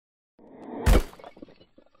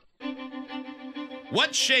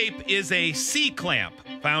What shape is a C-clamp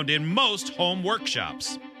found in most home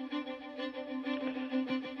workshops?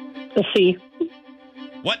 A C.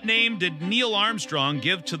 What name did Neil Armstrong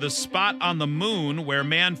give to the spot on the moon where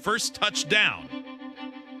man first touched down?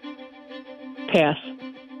 Pass.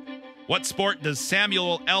 What sport does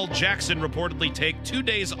Samuel L. Jackson reportedly take 2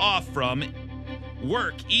 days off from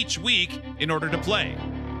work each week in order to play?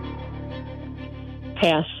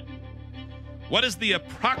 Pass. What is the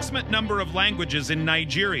approximate number of languages in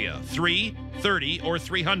Nigeria? 3, 30, or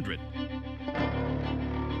 300?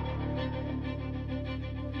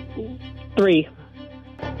 3.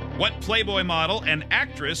 What Playboy model and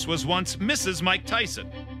actress was once Mrs. Mike Tyson?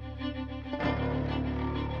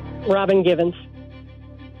 Robin Givens.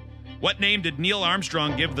 What name did Neil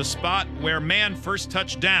Armstrong give the spot where man first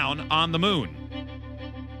touched down on the moon?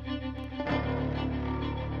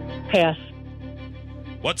 Pass.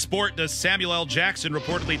 What sport does Samuel L. Jackson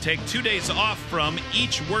reportedly take 2 days off from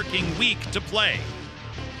each working week to play?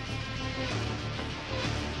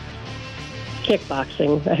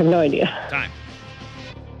 Kickboxing. I have no idea. Time.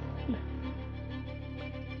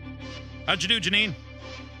 How'd you do, Jeanine?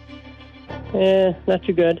 Not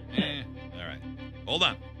too good. All right. Hold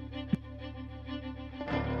on.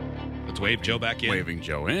 Let's wave Joe back in. Waving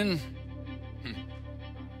Joe in.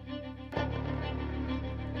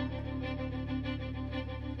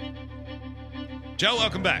 Joe,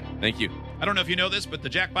 welcome back. Thank you. I don't know if you know this, but the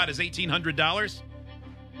jackpot is $1,800.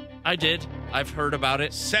 I did. I've heard about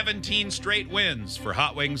it. 17 straight wins for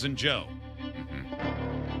Hot Wings and Joe.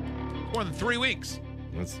 More than 3 weeks.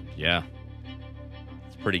 Yeah.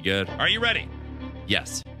 It's pretty good. Are you ready?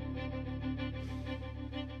 Yes.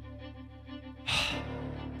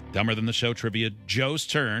 Dumber Than the Show trivia. Joe's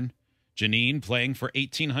turn. Jeanine playing for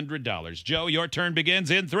 $1,800. Joe, your turn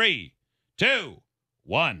begins in 3, 2,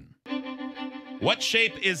 1. What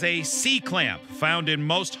shape is a C-clamp found in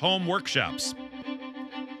most home workshops?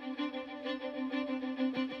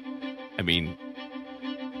 I mean,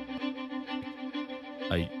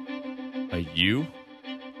 a U?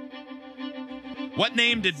 What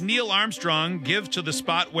name did Neil Armstrong give to the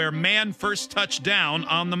spot where man first touched down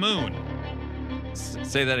on the moon?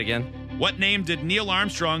 Say that again. What name did Neil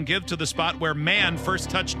Armstrong give to the spot where man first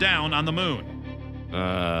touched down on the moon?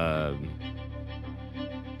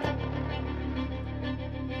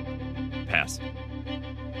 Pass.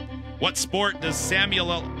 What sport does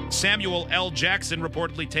Samuel L. Jackson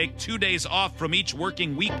reportedly take 2 days off from each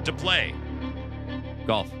working week to play?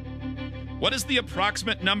 Golf. What is the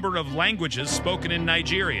approximate number of languages spoken in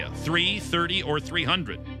Nigeria? 3, 30, or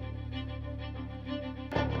 300?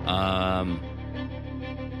 I'm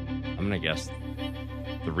going to guess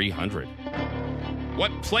 300.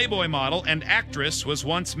 What Playboy model and actress was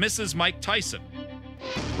once Mrs. Mike Tyson?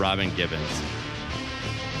 Robin Givens.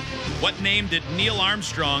 What name did Neil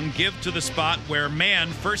Armstrong give to the spot where man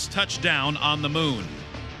first touched down on the moon?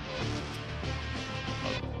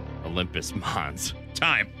 Olympus Mons.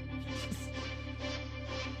 Time.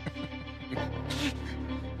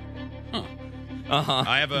 Uh-huh.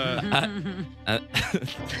 I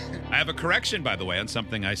have a correction, by the way, on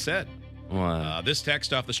something I said. What? This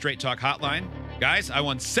text off the Straight Talk hotline. Guys, I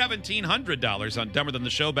won $1,700 on Dumber Than the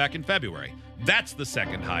Show back in February. That's the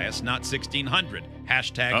second highest, not $1,600.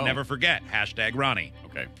 Hashtag never forget. Hashtag Ronnie.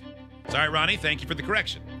 Okay. Sorry, Ronnie. Thank you for the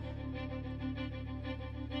correction.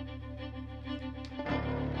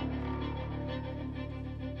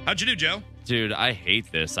 How'd you do, Joe? Dude, I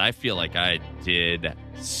hate this. I feel like I did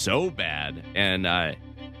so bad, and I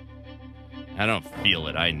don't feel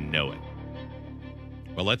it. I know it.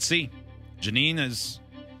 Well, let's see. Jeanine is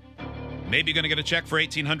maybe going to get a check for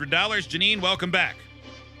 $1,800. Jeanine, welcome back.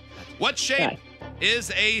 What shape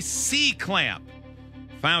is a C-clamp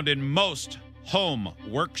found in most home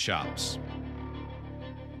workshops?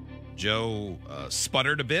 Joe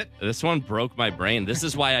sputtered a bit. This one broke my brain. This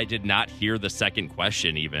is why I did not hear the second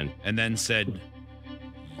question even. And then said,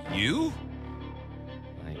 you?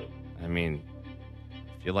 I mean,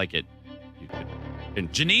 I feel like you could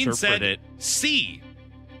Jeanine said it. C.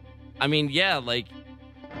 I mean, yeah, like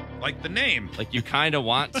the name. Like you kind of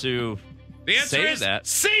want to The answer say is that.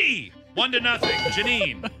 C. 1-0,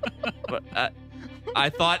 Jeanine. But I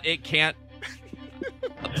thought it can't.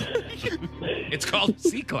 It's called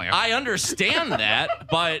C-clamp. I understand that,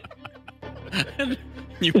 but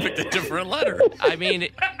you picked a different letter. I mean,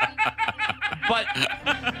 but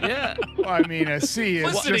yeah. Well, I mean, a C is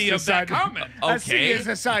Publicity just of a that comment. A C Okay. is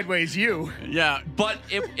a sideways U. Yeah. But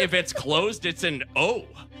if it's closed, it's an O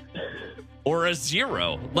or a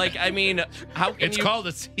 0. Like, I mean, how can It's you? called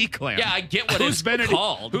a C-clamp. Yeah, I get what it's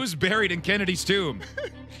called. Who's buried in Kennedy's tomb?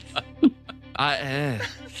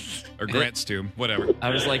 Or Grant's tomb, whatever. I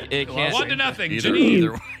was like, it can't. 1-0, Either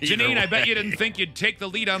Janine. way. Janine, I bet you didn't think you'd take the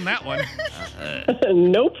lead on that one.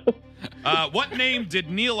 Nope. What name did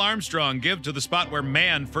Neil Armstrong give to the spot where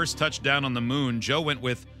man first touched down on the moon? Joe went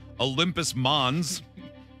with Olympus Mons.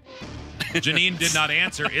 Janine did not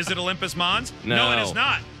answer. Is it Olympus Mons? No. It is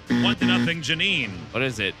not. 1-0, Janine. What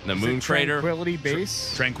is it? The Is moon it crater? Tranquility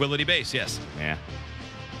Base. Tranquility Base, yes. Yeah.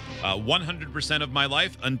 100% of my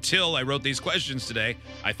life until I wrote these questions today,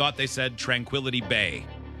 I thought they said Tranquility Bay,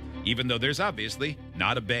 even though there's obviously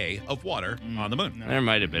not a bay of water on the moon. There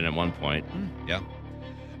might have been at one point. Yeah.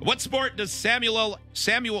 What sport does Samuel L.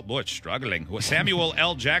 Jackson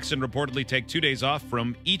reportedly take 2 days off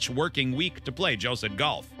from each working week to play? Joe said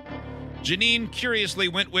golf. Janine curiously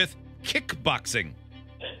went with kickboxing.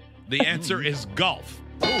 The answer is golf.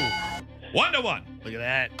 1-1. Look at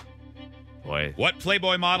that. Boy. What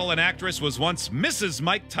Playboy model and actress was once Mrs.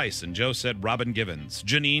 Mike Tyson? Joe said Robin Givens.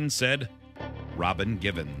 Janine said Robin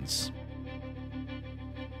Givens.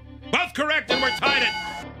 Both correct, and we're tied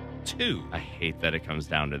at 2. I hate that it comes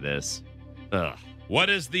down to this. Ugh. What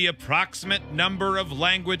is the approximate number of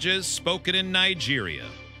languages spoken in Nigeria?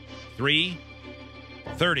 3,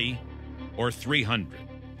 30, or 300?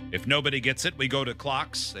 If nobody gets it, we go to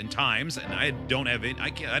clocks and times, and I don't have it. I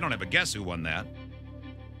don't have a guess who won that.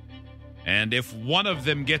 And if one of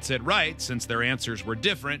them gets it right, since their answers were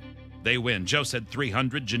different, they win. Joe said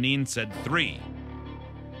 300. Janine said 3.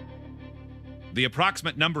 The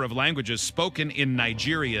approximate number of languages spoken in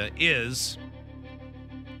Nigeria is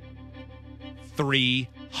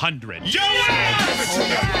 300. Joe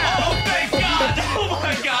Oh, thank God. Oh,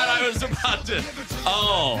 my God. I was about to.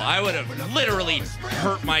 Oh, I would have literally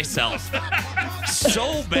hurt myself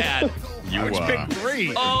so bad. You, It's big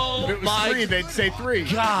 3. Oh, If it was my 3, they'd say 3.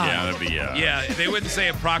 God. yeah, that'd be. Yeah, they wouldn't say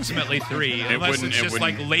approximately 3 unless wouldn't- it's it just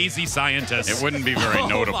like wouldn't- lazy scientists. It wouldn't be very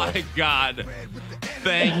notable. Oh, my God.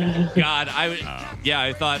 Thank God.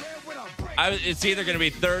 I thought it's either going to be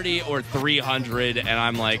 30 or 300, and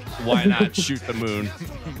I'm like, why not shoot the moon?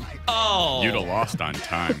 Oh. You'd have lost on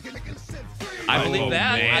time. I believe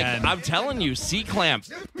that. man. I'm telling you, C-clamp.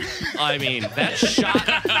 I mean, that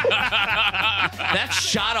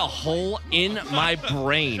shot a hole in my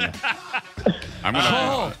brain. I'm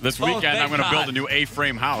gonna this weekend. thank I'm gonna build God. a new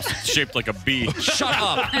A-frame house shaped like a bee. Shut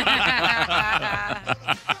up.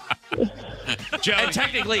 Joe, And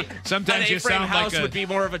technically, sometimes an you A-frame sound house like a would be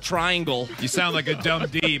more of a triangle, you sound like a dumb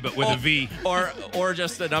D, but with a V. or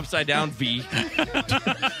just an upside down V.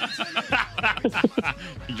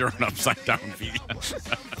 You're an upside down V.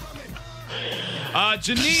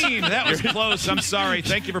 Janine, that was close. I'm sorry.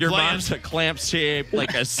 Thank you for Your playing. mom's a clamp shaped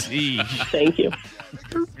like a C. Thank you.